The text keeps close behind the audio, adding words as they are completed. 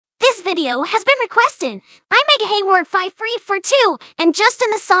This video has been requested. I make Hayward 5 free for 2 and Justin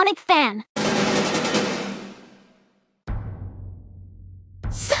the Sonic fan.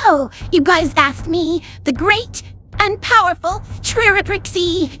 So, you guys asked me, the great and powerful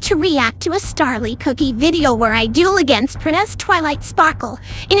Trixie, to react to a Starlight cookie video where I duel against Princess Twilight Sparkle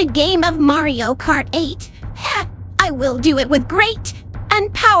in a game of Mario Kart 8. I will do it with great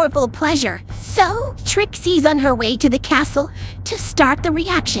and powerful pleasure. So, Trixie's on her way to the castle to start the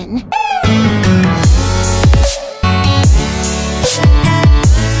reaction.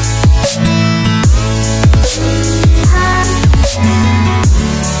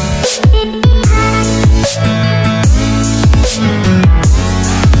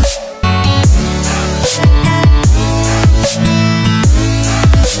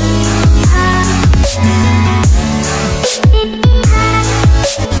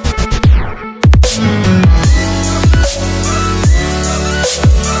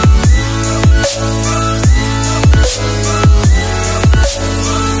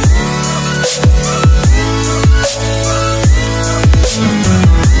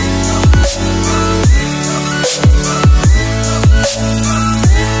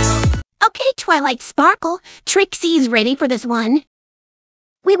 Twilight Sparkle, Trixie's ready for this one.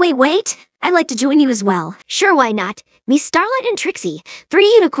 Wait. I'd like to join you as well. Sure, why not? Me, Starlight, and Trixie. 3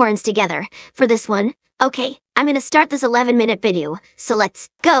 unicorns together. For this one. Okay, I'm gonna start this 11-minute video. So let's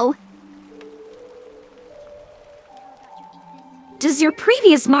go. Does your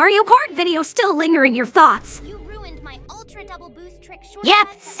previous Mario Kart video still linger in your thoughts? You ruined my ultra double boost trick short.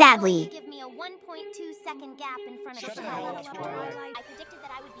 Yep, sadly. Give me a 1.2-second gap in front of Twilight. I predicted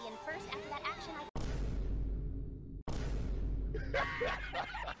that I would be in first after that action.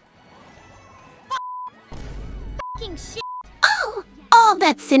 Fucking shit. Oh, all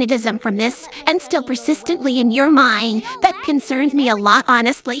that cynicism from this, and still persistently in your mind. That concerns me a lot,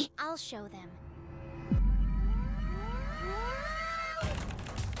 honestly. I'll show them.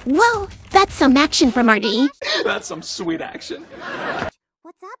 Whoa, that's some action from RD. That's some sweet action.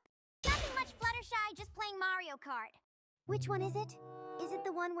 What's up? Nothing much, Fluttershy, just playing Mario Kart. Which one is it? Is it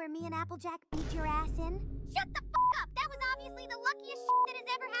the one where me and Applejack beat your ass in? Shut the fuck up! That was obviously the luckiest shit that has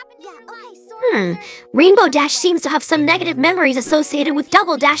ever happened to your life. Rainbow Dash seems to have some negative memories associated with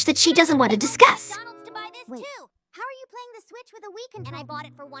Double Dash that she doesn't want to discuss. To buy this too. How are you playing the Switch with a Wii controller? And I bought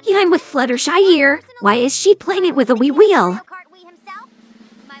it for one. Yeah, I'm with Fluttershy here. Why is she playing it with a Wii wheel?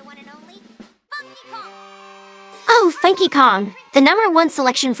 Oh, Funky Kong, the #1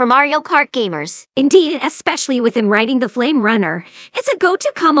 selection for Mario Kart gamers. Indeed, especially with him riding the Flame Runner. It's a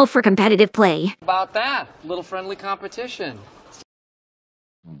go-to combo for competitive play. About that, little friendly competition.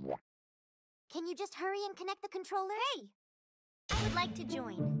 Can you just hurry and connect the controller? Hey! I would like to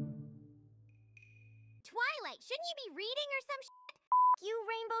join. Twilight, shouldn't you be reading or some shit? You,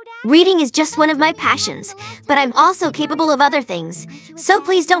 Rainbow Dash? Reading is just one of my passions, but I'm also capable of other things. So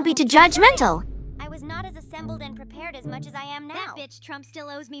please don't be too judgmental. I was not as assembled and prepared as much as I am now. That bitch Trump still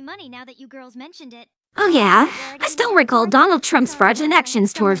owes me money now that you girls mentioned it. Oh yeah, I still recall Donald Trump's fraudulent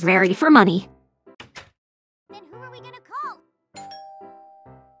actions towards Verity for money. Then who are we gonna call?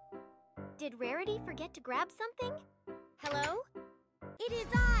 Did Rarity forget to grab something? Hello? It is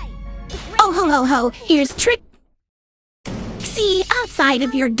I! Oh ho, here's Trixie outside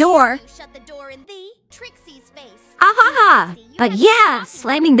of your door. You shut the door in Trixie's face. Ahaha! But yeah,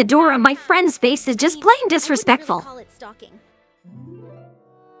 slamming the door on my friend's face is just plain disrespectful. Call it stalking.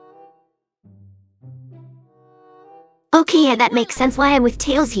 Okay, yeah, that makes sense why I'm with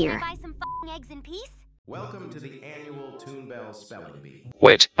Tails here. Buy some f***ing eggs in peace? Welcome to the annual Toon Bell Spelling Bee.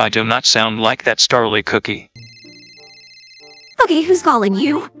 Wait, I do not sound like that Starlight cookie. Okay, who's calling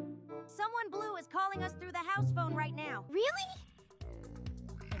you? Someone blue is calling us through the house phone right now. Really?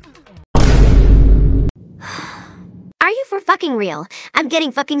 Are you for fucking real? I'm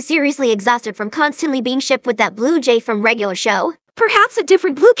getting fucking seriously exhausted from constantly being shipped with that Blue Jay from regular show. Perhaps a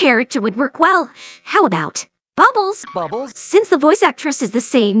different blue character would work well. How about Bubbles? Bubbles? Since the voice actress is the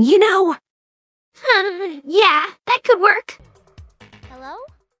same, you know. Yeah, that could work. Hello?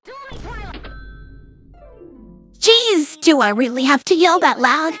 Jeez, do I really have to yell that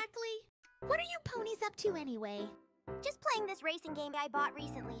loud? Exactly. What are you ponies up to anyway? Just playing this racing game I bought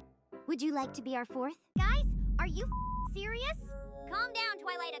recently. Would you like to be our fourth? Guys, are you serious? Calm down,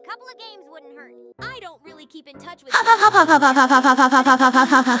 Twilight. A couple of games wouldn't hurt. I don't really keep in touch with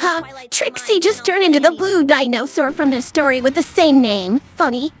Trixie just turned into the blue dinosaur from the story with the same name.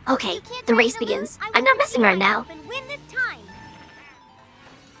 Funny. Okay, the race begins. I'm not messing around now.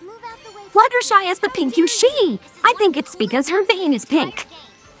 Fluttershy has the pink she. I think it's because her vein is pink.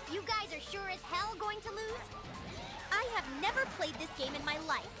 You guys are sure as hell going to lose? I have never played this game in my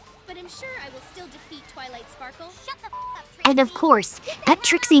life. but I'm sure I will still defeat Twilight Sparkle. Shut the f up, Trixie. And of course, that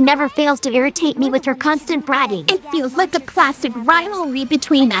Trixie never fails to irritate me with her constant bragging. It feels like a classic rivalry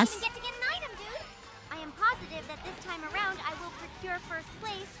between us. Get to get an item, dude. I am positive that this time around I will procure first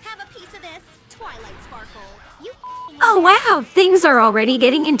place. Have a piece of this, Twilight Sparkle. You Oh wow, things are already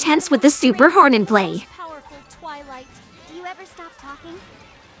getting intense with the super horn in play. powerful Twilight. Do you ever stop talking?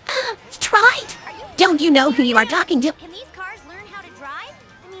 Tried? Don't you know who you are talking to? Can these cars learn how to drive?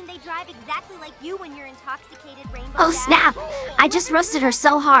 I mean, they drive exactly like you when you're intoxicated, Rainbow Oh Dash. snap! I just roasted her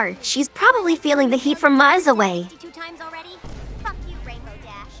so hard. She's probably feeling the heat from miles away. 52 times already? Fuck you, Rainbow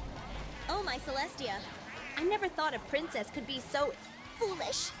Dash. Oh my Celestia, I never thought a princess could be so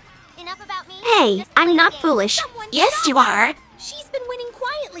foolish. Enough about me. Hey, Just play I'm the not game. foolish. Yes, you are. She's been winning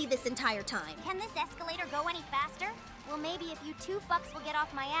quietly this entire time. Can this escalator go any faster? Well, maybe if you two fucks will get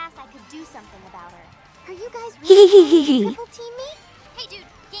off my ass, I could do something about her. Are you guys really trying to triple team me? Hey, dude,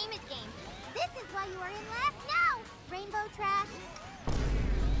 game is game. This is why you are in last now, Rainbow Trash.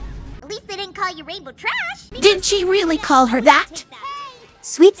 At least they didn't call you Rainbow Trash. Did she really call her that? Hey,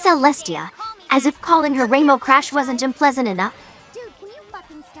 Sweet Celestia, as if calling her Rainbow Crash wasn't unpleasant enough. dude, can you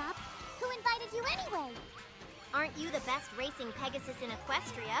fucking stop? Who invited you anyway? Aren't you the best racing Pegasus in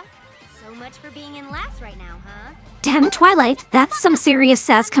Equestria? So much for being in last right now, huh? Damn Twilight, that's some serious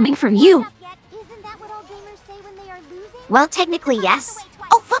sass coming from you. Up yet? Isn't that what all gamers say when they are losing? Well, technically yes.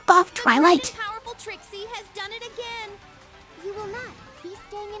 Oh, fuck off, Twilight. Powerful Trixie has done it again. You will not. Be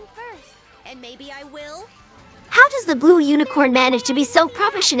staying in first. And maybe I will. How does the blue unicorn manage to be so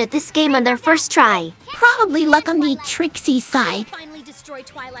proficient at this game on their first try? Probably luck on the Trixie side. Finally destroy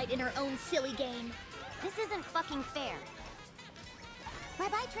Twilight in her own silly game. This isn't fucking fair.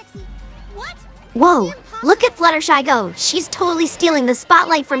 Bye-bye, Trixie. What? Whoa, look at Fluttershy go. She's totally stealing the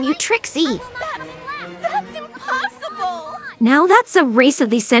spotlight from you, Trixie. That's impossible! Now that's a race of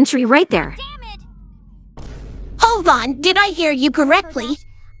the century right there. Damn it! Hold on, did I hear you correctly?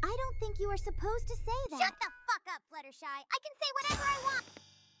 I don't think you are supposed to say that. Shut the fuck up, Fluttershy. I can say whatever I want.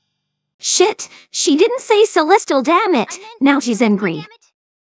 Shit, she didn't say Celestial, damn it. Now she's angry. Damn it.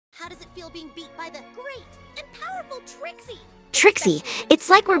 How does it feel being beat by the great and powerful Trixie? Trixie, it's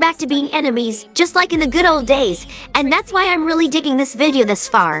like we're back to being enemies, just like in the good old days. And that's why I'm really digging this video this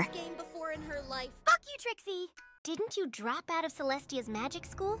far. Game before in her life. Fuck you, Trixie. Didn't you drop out of Celestia's magic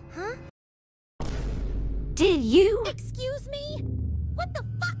school? Huh? Did you? Excuse me? What the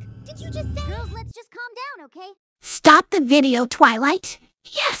fuck did you just say? Girls, let's just calm down, okay? Stop the video, Twilight.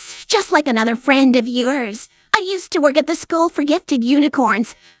 Yes, just like another friend of yours. I used to work at the school for gifted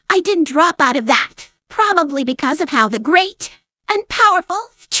unicorns. I didn't drop out of that. Probably because of how the great and powerful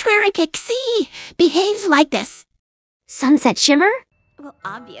Trixie behaves like this. Sunset Shimmer? Well,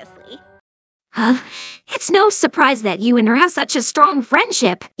 obviously. Huh? It's no surprise that you and her have such a strong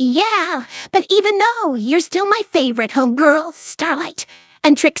friendship. Yeah, but even though you're still my favorite homegirl, Starlight,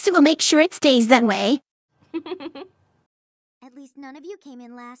 and Trixie will make sure it stays that way. At least none of you came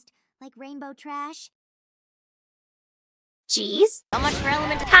in last, like Rainbow Trash. Jeez. So much for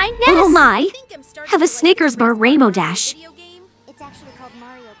element of Kindness. Oh my. Have a Snickers bar Rainbow Dash. Video game? It's actually called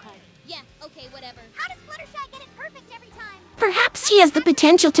Mario Kart. Yeah, okay, whatever. How does Fluttershy get it perfect every time? Perhaps she has the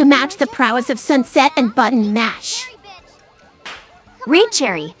potential to match the prowess of Sunset and Button Mash. Cherry bitch. Reed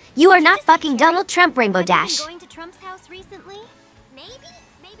Cherry, you are not fucking Donald Trump, Rainbow Dash. Been going to Trump's house recently? Maybe,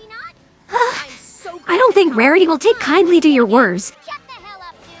 maybe not. I'm so I don't think Rarity will take kindly to your words. Shut the hell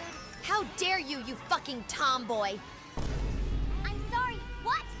up, dude. How dare you, you fucking tomboy! I'm sorry.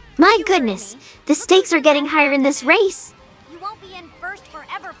 What? My goodness, the stakes are getting higher in this race. You won't be in first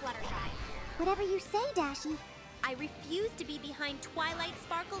forever, Fluttershy. Whatever you say, Dashy. I refuse to be behind Twilight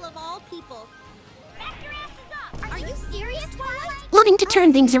Sparkle of all people. Back your asses up. Are you serious, Twilight? Looking to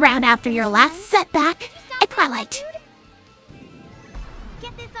turn things around after your last setback at Twilight.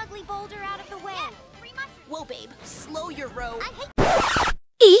 Get this ugly boulder out of the way. Whoa, babe, slow your row. I hate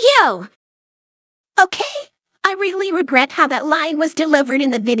Yo! Okay, I really regret how that line was delivered in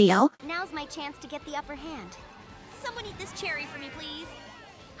the video. Now's my chance to get the upper hand. Someone eat this cherry for me, please.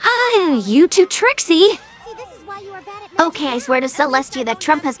 You two Trixie. See, this is why you are bad at Okay, I swear to Celestia that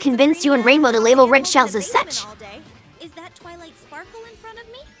Trump has convinced you and Rainbow to label red shells as such. All day. Is that Twilight Sparkle in front of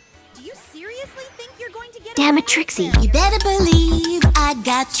me? Do you seriously think you're going to get Damn away it, Trixie. You better believe I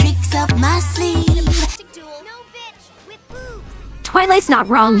got tricks up my sleeve. with duel? No, bitch, with boobs. Twilight's not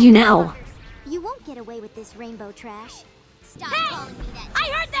wrong, you know. You won't get away with this Rainbow Trash. Stop calling me that. I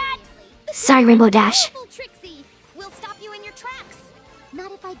heard that! Sorry, Rainbow Dash. Powerful Trixie will stop you in your tracks.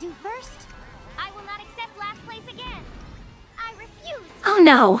 Not if I do first. I will not accept last place again. I refuse. Oh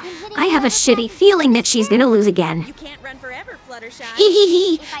no, I have a shitty feeling that she's gonna lose again. You can't run forever, Fluttershy.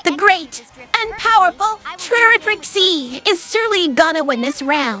 Hee. The great and powerful Trixie is surely gonna win this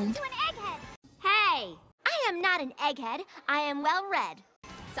round. Hey, I am not an egghead. I am well read.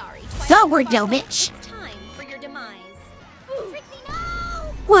 Sorry. So we're bitch. It's time for your demise. Trixie, no!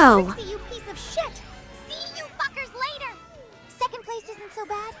 Whoa. Trixie, you piece of shit! See you fuckers later! Second place isn't so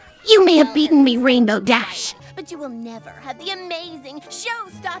bad. You may have beaten me, Rainbow Dash. But you will never have the amazing,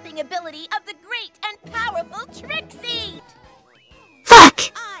 show-stopping ability of the great and powerful Trixie! Fuck!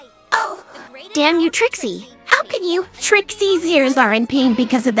 Oh, Damn you, Trixie. how can you? Trixie's ears are in pain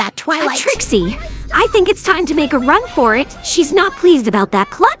because of that Twilight. Trixie, I think it's time to make a run for it. She's not pleased about that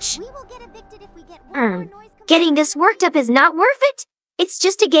clutch. We will get evicted if we get one more noise Getting this worked up is not worth it. It's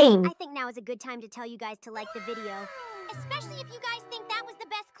just a game. I think now is a good time to tell you guys to like the video. Especially if you guys think that was the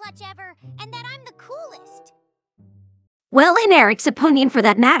best clutch ever, and that I'm the coolest. Well, in Eric's opinion for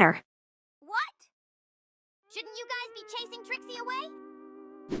that matter. What? Shouldn't you guys be chasing Trixie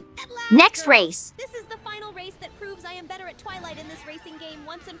away? Next race. This is the final race that proves I am better at Twilight in this racing game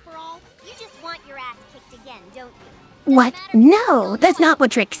once and for all. You just want your ass kicked again, don't you? What? No, that's not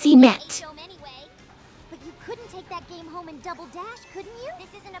what Trixie meant. Anyway. But you couldn't take that game home and double dash, couldn't you?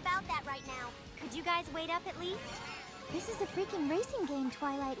 This isn't about that right now. Could you guys wait up at least? This is a freaking racing game,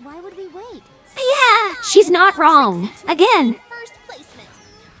 Twilight. Why would we wait? Yeah, she's not wrong. Again. First placement.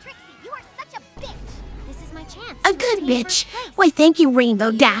 Trixie, you are such a bitch. This is my chance. A to good retain bitch. first place. Why, thank you, Rainbow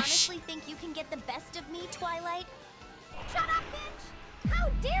You Dash. honestly think you can get the best of me, Twilight? Shut up, bitch! How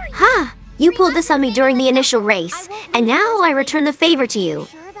dare you! Ha! You pulled this on me during the initial race, and now I return the favor to you.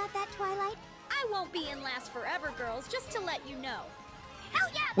 Sure about that, Twilight? I won't be in last forever, girls, just to let you know. Hell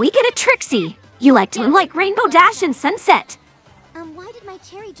yeah! We get a Trixie. You like to like Rainbow Dash and Sunset. Why did my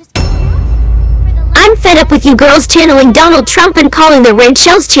cherry just go out? For the I'm fed up with you girls channeling Donald Trump and calling the red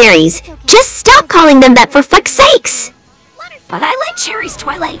shells cherries. Just stop calling them that for fuck's sakes! But I like cherries,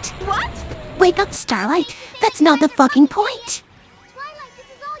 Twilight. What? Wake up, Starlight. That's not the fucking point. Twilight, this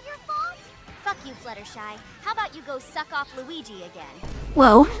is all your fault? Fuck you, Fluttershy. How about you go suck off Luigi again?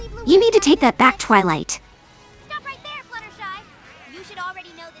 Whoa, you need to take that back, Twilight. Stop right there, Fluttershy. You should already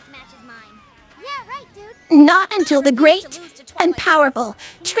know this match is mine. Yeah, right, dude. Not until the great and powerful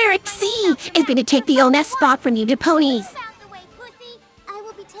Trixie is going to take the onus spot from you to ponies. Move out the way, pussy. I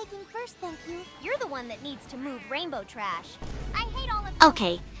will be taking first, thank you. You're the one that needs to move rainbow trash. I hate all of you.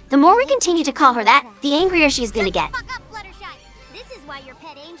 Okay, the more we continue to call her that, the angrier she's gonna get. Fuck up, Fluttershy. This is why your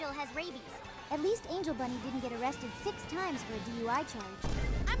pet angel has rabies. At least Angel Bunny didn't get arrested 6 times for a DUI charge.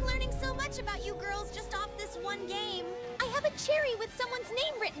 I'm learning so much about you girls just off this one game. I have a cherry with someone's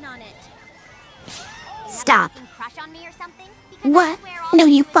name written on it. Stop. You crush on me or something? Because I What? swear all No,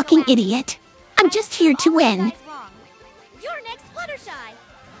 this you is fucking around. idiot. I'm just here to win. You guys wrong. You're next, Fluttershy.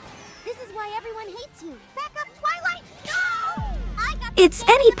 This is why everyone hates you. Back up, Twilight! No! I got the It's game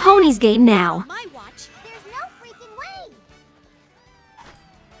any in the bag. pony's game now. My watch. There's no freaking way.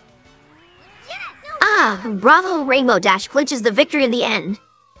 Yes! No. Ah, bravo, Rainbow Dash clinches the victory in the end.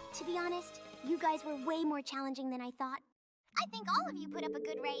 To be honest, you guys were way more challenging than I thought. I think all of you put up a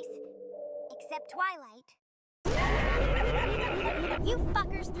good race. Except Twilight. You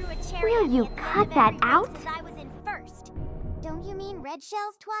fuckers threw a cherry Will at me you at the end cut of that every out? race as I was in first. Don't you mean red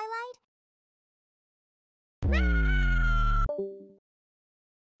shells, Twilight?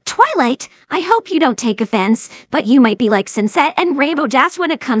 Twilight, I hope you don't take offense, but you might be like Sunset and Rainbow Dash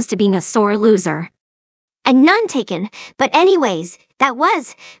when it comes to being a sore loser. And none taken. But anyways, that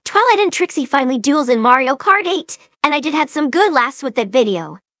was Twilight and Trixie finally duels in Mario Kart 8, and I did have some good laughs with that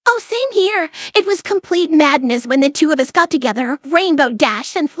video. Oh, same here. It was complete madness when the two of us got together. Rainbow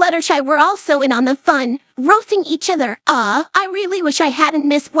Dash and Fluttershy were also in on the fun, roasting each other. I really wish I hadn't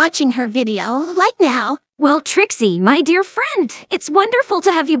missed watching her video, like now. Well, Trixie, my dear friend, it's wonderful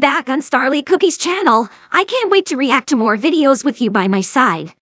to have you back on Starlight Cookie's channel. I can't wait to react to more videos with you by my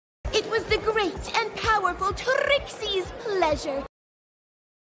side. It was the great and powerful Trixie's pleasure